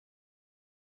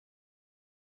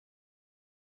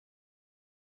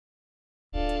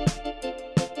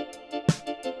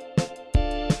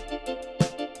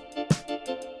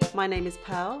My name is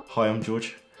Pearl. Hi, I'm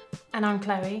George. And I'm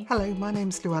Chloe. Hello, my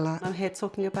name's Luella. I'm here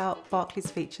talking about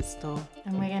Barclays Features Store.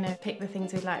 And we're going to pick the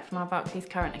things we'd like from our Barclays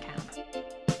current account.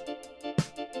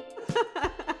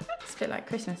 It's a bit like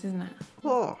Christmas, isn't it?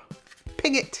 Oh,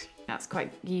 ping it! That's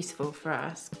quite useful for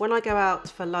us. When I go out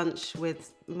for lunch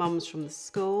with mums from the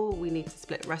school, we need to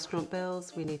split restaurant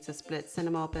bills, we need to split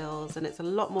cinema bills, and it's a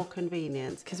lot more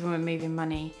convenient. Because when we're moving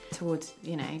money towards,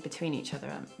 between each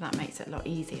other, that makes it a lot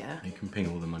easier. You can ping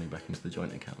all the money back into the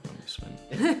joint account when you spent.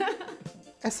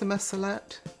 SMS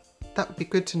alert. That would be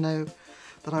good to know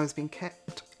that I was being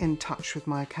kept in touch with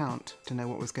my account to know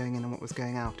what was going in and what was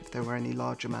going out if there were any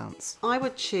large amounts. I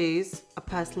would choose a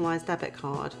personalised debit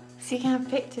card. So you can have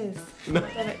pictures of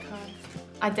debit cards.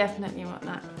 I definitely want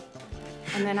that.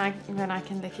 And then I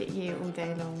can look at you all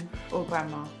day long. Or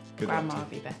Grandma. Good Grandma luck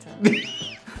would be better.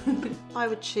 I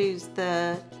would choose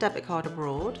the debit card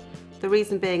abroad. The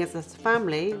reason being is, as a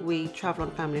family, we travel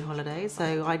on family holidays,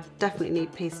 so I definitely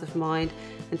need peace of mind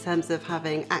in terms of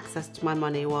having access to my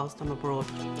money whilst I'm abroad.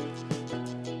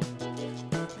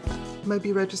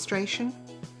 Mobi registration.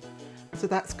 So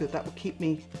that's good. That will keep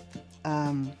me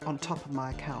on top of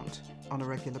my account on a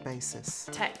regular basis.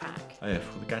 Tech pack. Oh yeah,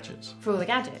 for all the gadgets. For all the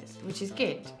gadgets, which is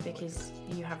good because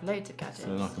you have loads of gadgets.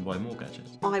 So then I can buy more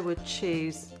gadgets. I would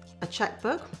choose a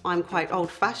checkbook. I'm quite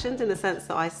old-fashioned in the sense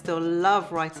that I still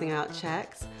love writing out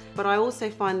cheques, but I also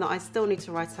find that I still need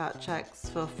to write out cheques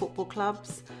for football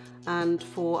clubs and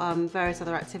for various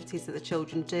other activities that the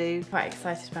children do. Quite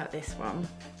excited about this one.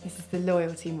 This is the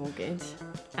loyalty mortgage,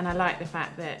 and I like the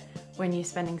fact that when you're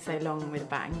spending so long with a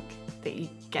bank that you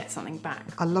get something back.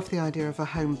 I love the idea of a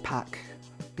home pack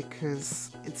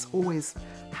because it's always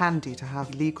handy to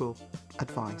have legal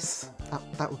advice.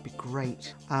 That would be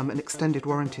great. And extended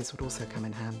warranties would also come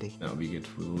in handy. That would be good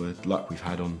with all the luck we've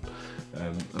had on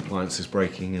appliances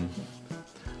breaking and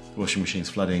washing machines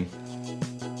flooding.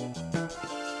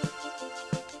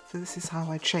 So this is how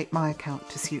I'd shape my account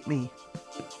to suit me.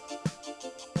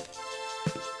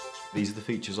 These are the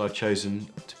features I've chosen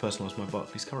to personalise my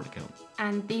Barclays current account.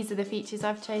 And these are the features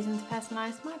I've chosen to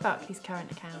personalise my Barclays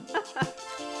current account.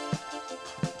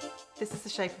 This is the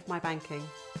shape of my banking.